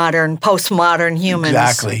postmodern humans.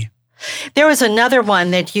 Exactly. There was another one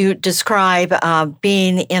that you describe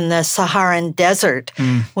being in the Saharan desert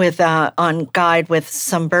on guide with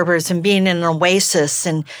some Berbers and being in an oasis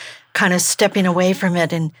and kind of stepping away from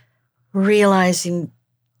it and realizing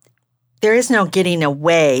there is no getting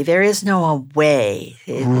away. There is no away.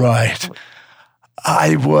 Right.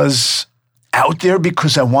 I was out there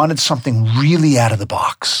because I wanted something really out of the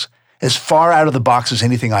box, as far out of the box as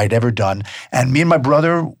anything I'd ever done. And me and my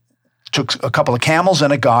brother took a couple of camels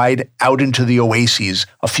and a guide out into the oases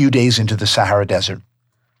a few days into the Sahara Desert.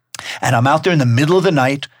 And I'm out there in the middle of the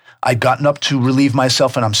night. I'd gotten up to relieve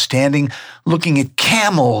myself, and I'm standing looking at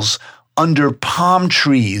camels under palm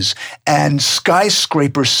trees and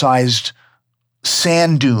skyscraper-sized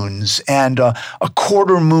sand dunes and a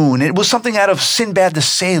quarter moon. It was something out of Sinbad the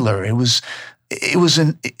Sailor. It was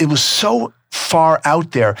so far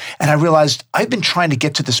out there. And I realized I've been trying to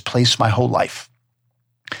get to this place my whole life.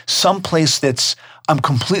 Some place I'm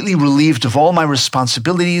completely relieved of all my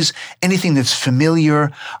responsibilities, anything that's familiar.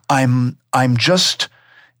 I'm just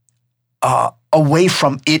away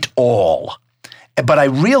from it all. But I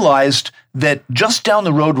realized that just down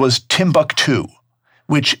the road was Timbuktu,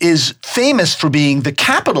 which is famous for being the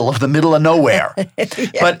capital of the middle of nowhere. Yeah.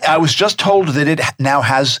 But I was just told that it now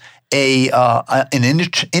has an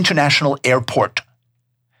international airport.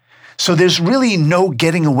 So there's really no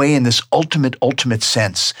getting away in this ultimate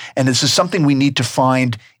sense. And this is something we need to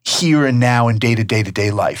find here and now in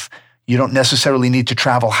day-to-day life. You don't necessarily need to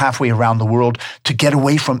travel halfway around the world to get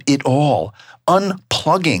away from it all.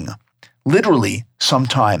 Unplugging, literally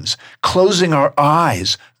sometimes, closing our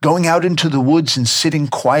eyes, going out into the woods and sitting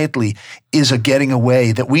quietly is a getting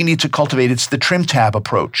away that we need to cultivate. It's the trim tab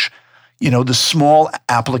approach. The small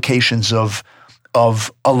applications of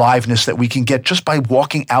aliveness that we can get just by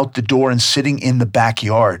walking out the door and sitting in the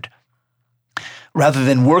backyard, rather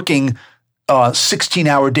than working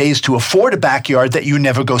 16-hour days to afford a backyard that you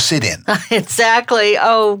never go sit in. Exactly.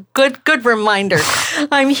 Oh, good reminder.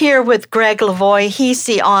 I'm here with Greg Lavoie. He's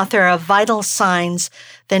the author of Vital Signs,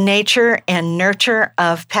 The Nature and Nurture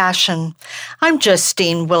of Passion. I'm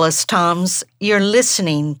Justine Willis-Toms. You're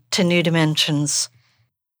listening to New Dimensions.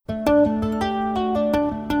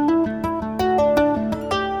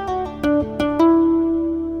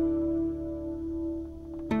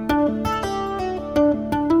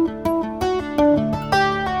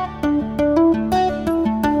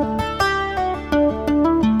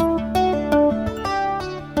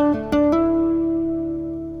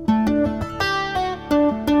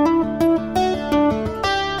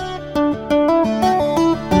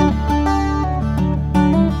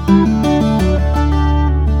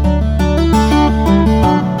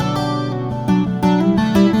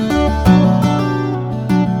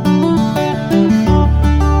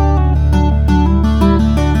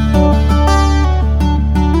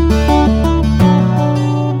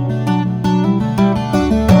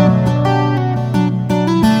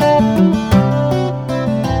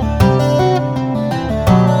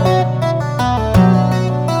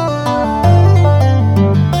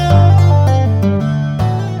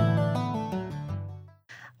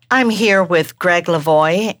 I'm here with Greg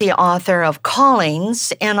Lavoie, the author of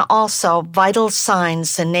Callings and also Vital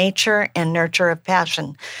Signs, The Nature and Nurture of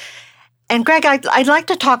Passion. And Greg, I'd like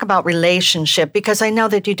to talk about relationship because I know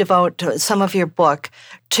that you devote some of your book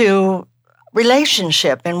to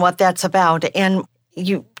relationship and what that's about. And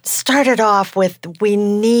you started off with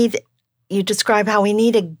you describe how we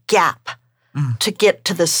need a gap to get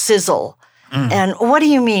to the sizzle. And what do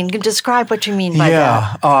you mean? Describe what you mean by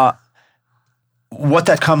that. What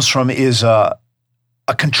that comes from is a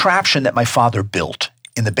contraption that my father built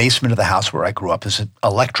in the basement of the house where I grew up. It's an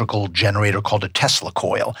electrical generator called a Tesla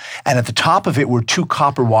coil. And at the top of it were two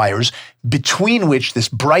copper wires between which this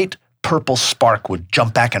bright purple spark would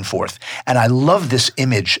jump back and forth. And I love this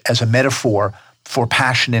image as a metaphor for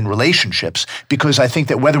passion in relationships because I think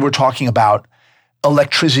that whether we're talking about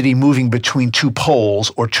electricity moving between two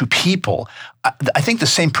poles or two people, I think the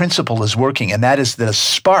same principle is working, and that is that a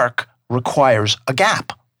spark requires a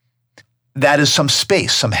gap. That is some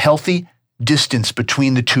space, some healthy distance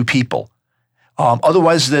between the two people.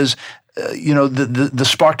 Otherwise, there's, the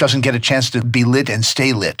spark doesn't get a chance to be lit and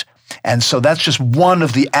stay lit. And so that's just one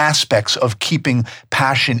of the aspects of keeping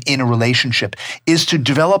passion in a relationship is to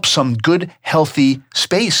develop some good, healthy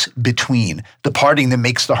space between the parting that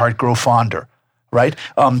makes the heart grow fonder. right?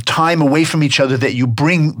 Time away from each other that you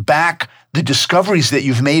bring back the discoveries that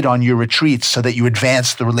you've made on your retreats so that you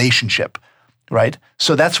advance the relationship, right?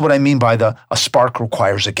 So that's what I mean by a spark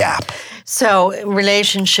requires a gap. So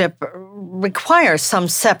relationship requires some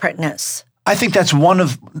separateness. I think that's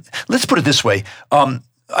let's put it this way.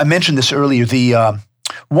 I mentioned this earlier,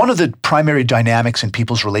 one of the primary dynamics in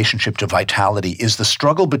people's relationship to vitality is the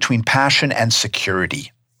struggle between passion and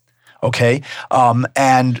security, okay?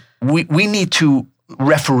 And we need to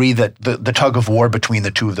referee the tug of war between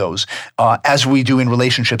the two of those, as we do in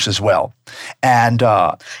relationships as well. And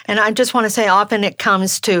I just want to say often it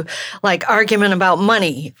comes to like argument about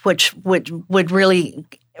money, which would really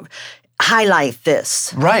highlight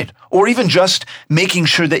this. Right. Or even just making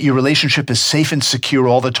sure that your relationship is safe and secure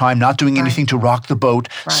all the time, not doing anything to rock the boat,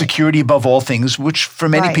 security above all things, which for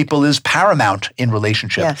many people is paramount in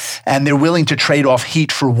relationship. Yes. And they're willing to trade off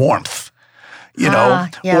heat for warmth,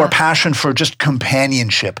 or passion for just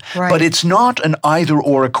companionship. Right. But it's not an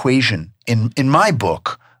either-or equation. In my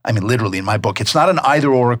book, I mean, literally in my book, it's not an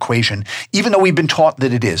either-or equation, even though we've been taught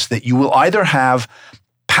that it is, that you will either have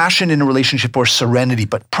passion in a relationship or serenity,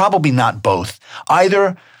 but probably not both.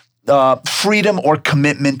 Either freedom or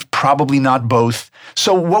commitment, probably not both.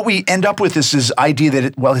 So what we end up with is this idea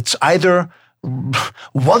that it's either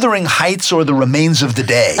Wuthering Heights or the remains of the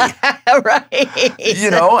day. Right.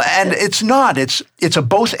 And it's not. It's a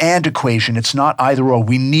both and equation. It's not either or.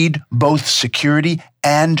 We need both security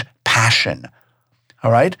and passion.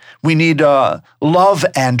 All right? We need love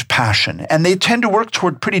and passion. And they tend to work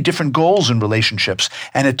toward pretty different goals in relationships.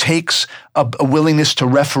 And it takes a willingness to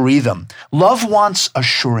referee them. Love wants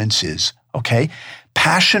assurances, okay?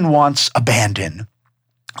 Passion wants abandon.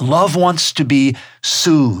 Love wants to be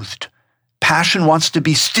soothed. Passion wants to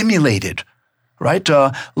be stimulated, right?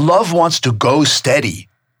 Love wants to go steady.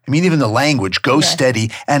 I mean, even the language, go steady.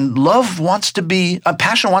 And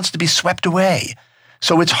passion wants to be swept away.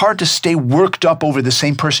 So it's hard to stay worked up over the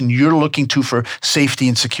same person you're looking to for safety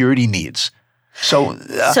and security needs. So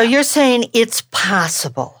you're saying it's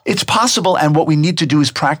possible. It's possible, and what we need to do is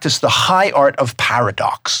practice the high art of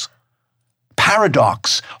paradox.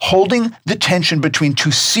 Paradox, holding the tension between two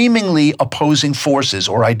seemingly opposing forces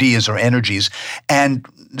or ideas or energies and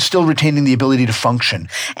still retaining the ability to function.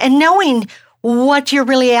 And knowing what you're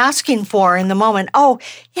really asking for in the moment. Oh,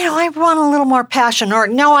 I want a little more passion, or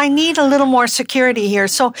no, I need a little more security here.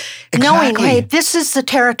 So knowing, hey, this is the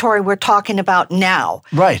territory we're talking about now.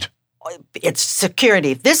 Right. It's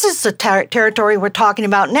security. This is the territory we're talking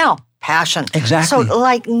about now. Passion. Exactly. So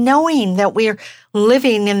like knowing that we're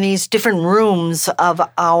living in these different rooms of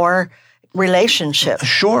our relationship.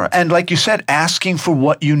 Sure. And like you said, asking for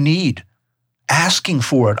what you need. Asking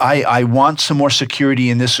for it. I want some more security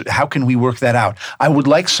in this. How can we work that out? I would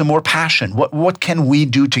like some more passion. What can we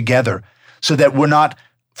do together so that we're not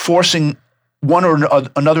forcing one or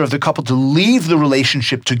another of the couple to leave the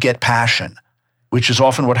relationship to get passion, which is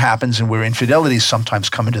often what happens and where infidelities sometimes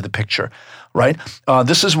come into the picture, right?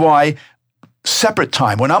 This is why separate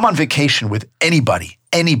time, when I'm on vacation with anybody,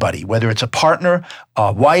 whether it's a partner,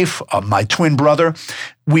 a wife, my twin brother,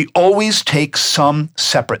 we always take some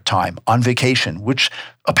separate time on vacation, which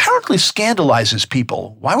apparently scandalizes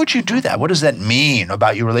people. Why would you do that? What does that mean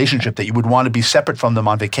about your relationship that you would want to be separate from them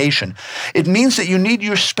on vacation? It means that you need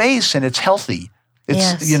your space and it's healthy.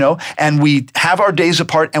 It's, and we have our days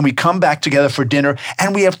apart and we come back together for dinner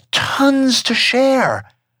and we have tons to share.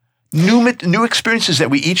 New experiences that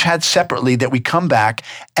we each had separately that we come back,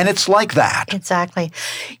 and it's like that. Exactly.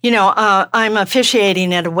 I'm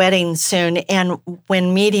officiating at a wedding soon, and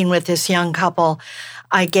when meeting with this young couple,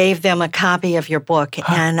 I gave them a copy of your book,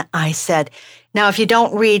 and I said, now, if you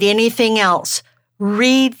don't read anything else,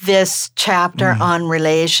 read this chapter on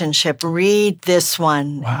relationship. Read this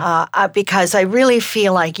one. Wow. Because I really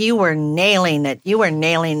feel like you were nailing it.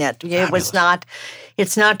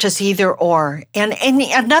 It's not just either or. And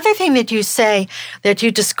another thing that you say, that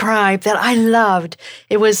you described that I loved,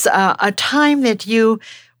 it was a time that you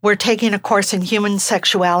were taking a course in human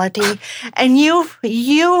sexuality, and you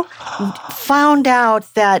found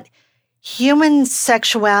out that human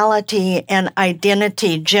sexuality and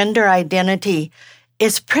identity, gender identity,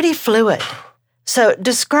 is pretty fluid. So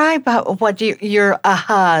describe what your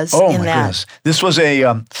ahas in that. Goodness. This was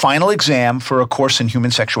a final exam for a course in human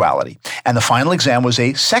sexuality. And the final exam was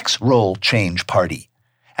a sex role change party.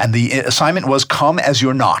 And the assignment was come as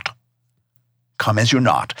you're not. Come as you're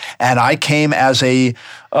not. And I came as a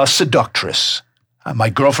seductress. My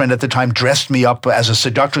girlfriend at the time dressed me up as a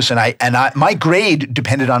seductress, and my grade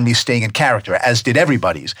depended on me staying in character, as did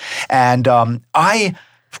everybody's. And I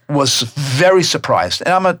was very surprised.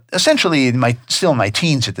 And I'm essentially still in my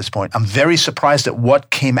teens at this point. I'm very surprised at what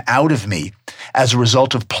came out of me as a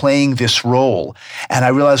result of playing this role. And I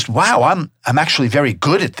realized, wow, I'm actually very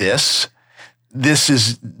good at this. This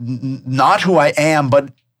is not who I am,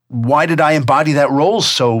 but why did I embody that role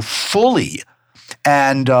so fully?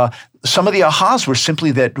 And some of the ahas were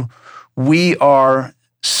simply that we are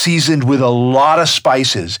seasoned with a lot of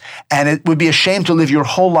spices, and it would be a shame to live your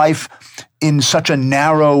whole life in such a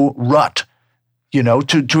narrow rut,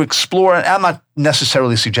 to explore. And I'm not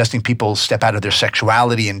necessarily suggesting people step out of their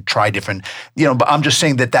sexuality and try different, but I'm just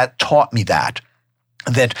saying that taught me that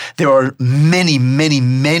there are many, many,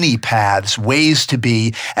 many paths, ways to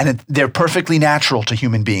be, and they're perfectly natural to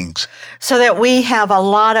human beings. So that we have a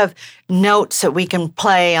lot of notes that we can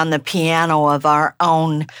play on the piano of our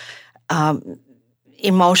own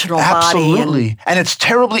emotional body. Absolutely. And it's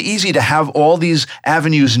terribly easy to have all these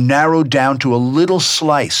avenues narrowed down to a little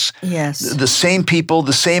slice. Yes. The same people,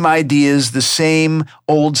 the same ideas, the same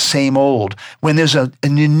old, when there's an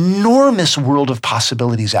enormous world of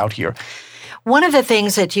possibilities out here. One of the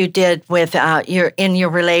things that you did with in your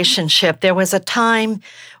relationship, there was a time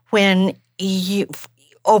when you,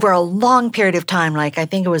 over a long period of time, like I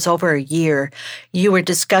think it was over a year, you were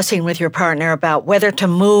discussing with your partner about whether to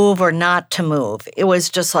move or not to move. It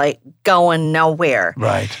was just like going nowhere.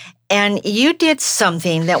 Right. And you did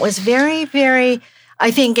something that was very, very,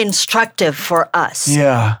 I think, instructive for us.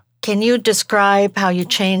 Yeah. Can you describe how you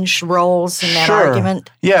changed roles in that Sure.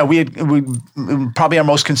 argument? Yeah, we probably our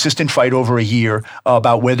most consistent fight over a year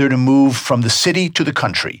about whether to move from the city to the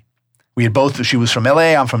country. We had both, she was from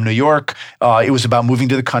LA, I'm from New York. It was about moving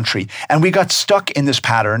to the country. And we got stuck in this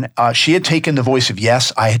pattern. She had taken the voice of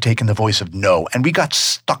yes, I had taken the voice of no. And we got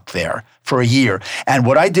stuck there for a year. And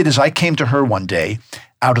what I did is I came to her one day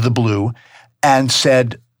out of the blue and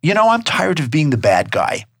said, I'm tired of being the bad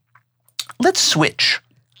guy. Let's switch.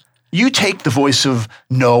 You take the voice of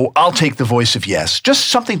no, I'll take the voice of yes. Just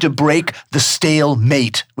something to break the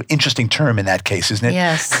stalemate. Interesting term in that case, isn't it?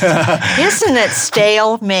 Yes. Isn't it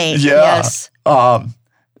stalemate? Yeah. Yes.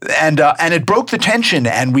 And it broke the tension,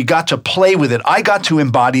 and we got to play with it. I got to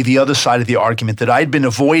embody the other side of the argument that I'd been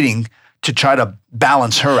avoiding to try to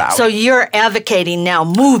balance her out. So you're advocating now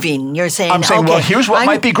moving. You're saying, I'm saying, okay, well, here's what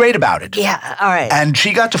might be great about it. Yeah, all right. And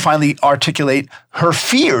she got to finally articulate her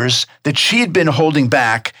fears that she had been holding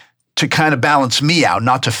back to kind of balance me out,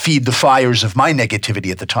 not to feed the fires of my negativity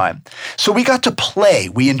at the time. So we got to play.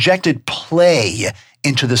 We injected play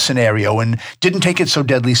into the scenario and didn't take it so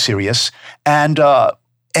deadly serious. And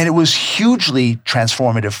it was hugely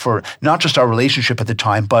transformative for not just our relationship at the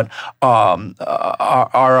time, but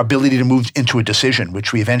our ability to move into a decision,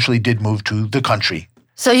 which we eventually did move to the country.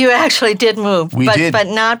 So you actually did move, We did. But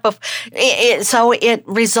not before. So it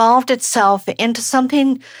resolved itself into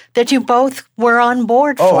something that you both were on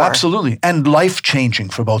board for. Oh, absolutely. And life-changing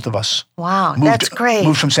for both of us. Wow, that's great.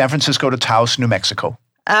 Moved from San Francisco to Taos, New Mexico.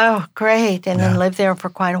 Oh, great. And then lived there for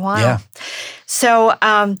quite a while. Yeah. So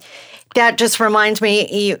that just reminds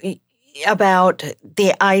me about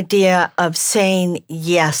the idea of saying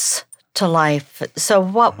yes to life. So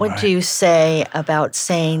what would you say about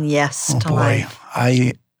saying yes to life?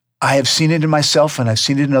 I have seen it in myself, and I've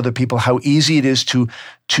seen it in other people, how easy it is to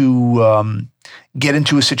get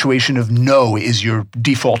into a situation of no is your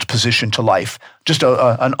default position to life. Just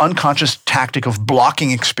an unconscious tactic of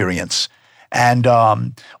blocking experience. And or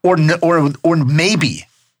maybe.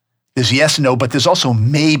 There's yes, no, but there's also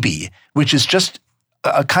maybe, which is just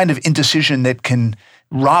a kind of indecision that can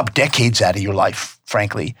rob decades out of your life,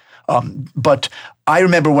 frankly. But I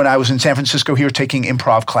remember when I was in San Francisco here taking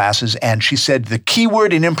improv classes, and she said the key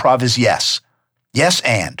word in improv is yes. Yes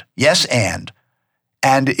and. Yes and.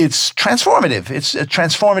 And it's transformative. It's a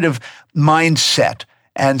transformative mindset.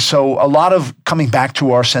 And so a lot of coming back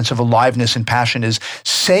to our sense of aliveness and passion is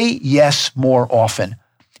say yes more often.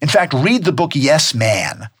 In fact, read the book Yes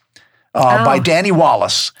Man by Danny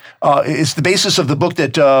Wallace. It's the basis of the book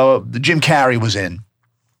that Jim Carrey was in.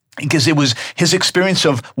 Because it was his experience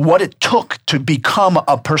of what it took to become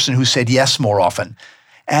a person who said yes more often.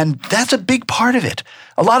 And that's a big part of it.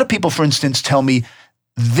 A lot of people, for instance, tell me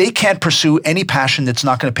they can't pursue any passion that's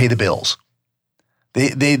not going to pay the bills.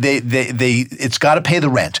 It's got to pay the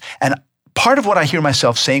rent. And part of what I hear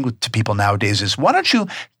myself saying to people nowadays is, why don't you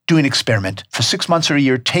do an experiment for 6 months or a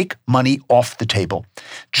year, take money off the table.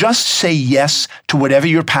 Just say yes to whatever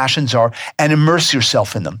your passions are and immerse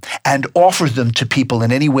yourself in them and offer them to people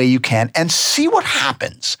in any way you can and see what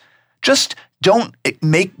happens. Just don't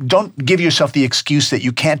give yourself the excuse that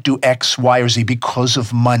you can't do X, Y, or Z because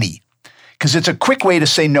of money, because it's a quick way to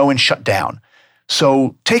say no and shut down.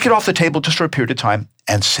 So take it off the table just for a period of time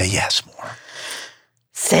and say yes more.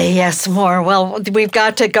 Say yes more. Well, we've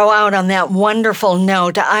got to go out on that wonderful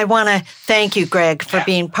note. I want to thank you, Greg, for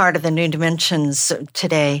being part of the New Dimensions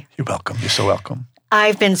today. You're welcome. You're so welcome.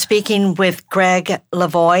 I've been speaking with Greg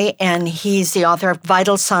Lavoie, and he's the author of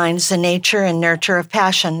Vital Signs, The Nature and Nurture of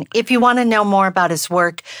Passion. If you want to know more about his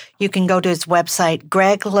work, you can go to his website,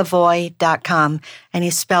 greglavoie.com, and he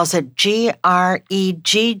spells it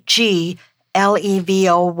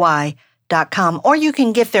GREGGLEVOY.com. Or you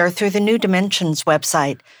can get there through the New Dimensions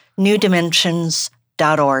website,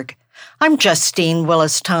 newdimensions.org. I'm Justine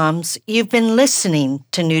Willis-Toms. You've been listening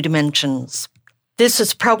to New Dimensions. This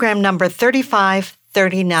is program number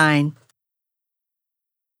 3539.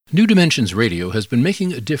 New Dimensions Radio has been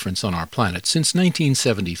making a difference on our planet since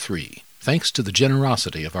 1973, thanks to the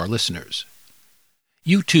generosity of our listeners.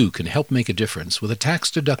 You too can help make a difference with a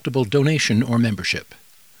tax-deductible donation or membership.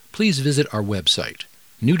 Please visit our website,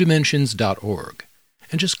 newdimensions.org,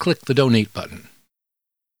 and just click the donate button.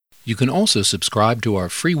 You can also subscribe to our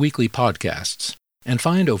free weekly podcasts and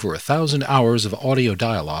find over 1,000 hours of audio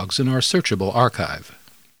dialogues in our searchable archive.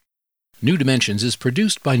 New Dimensions is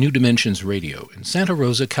produced by New Dimensions Radio in Santa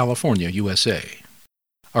Rosa, California, USA.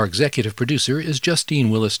 Our executive producer is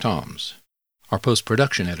Justine Willis-Toms. Our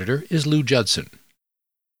post-production editor is Lou Judson.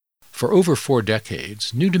 For over 4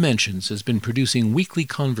 decades, New Dimensions has been producing weekly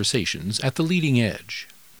conversations at the leading edge.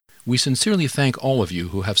 We sincerely thank all of you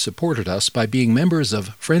who have supported us by being members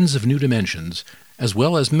of Friends of New Dimensions, as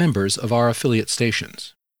well as members of our affiliate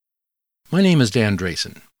stations. My name is Dan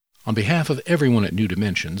Drayson. On behalf of everyone at New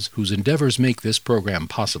Dimensions whose endeavors make this program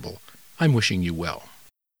possible, I'm wishing you well.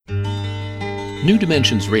 New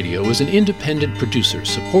Dimensions Radio is an independent producer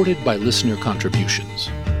supported by listener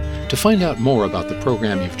contributions. To find out more about the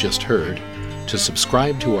program you've just heard, to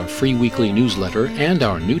subscribe to our free weekly newsletter and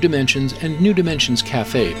our New Dimensions and New Dimensions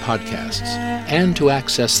Cafe podcasts, and to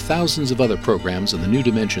access thousands of other programs in the New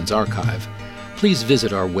Dimensions archive, please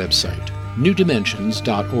visit our website,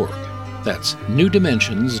 newdimensions.org. That's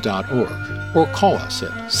newdimensions.org. Or call us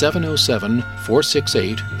at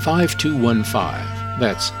 707-468-5215.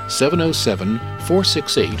 That's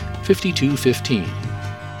 707-468-5215.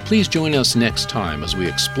 Please join us next time as we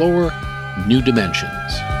explore New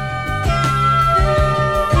Dimensions.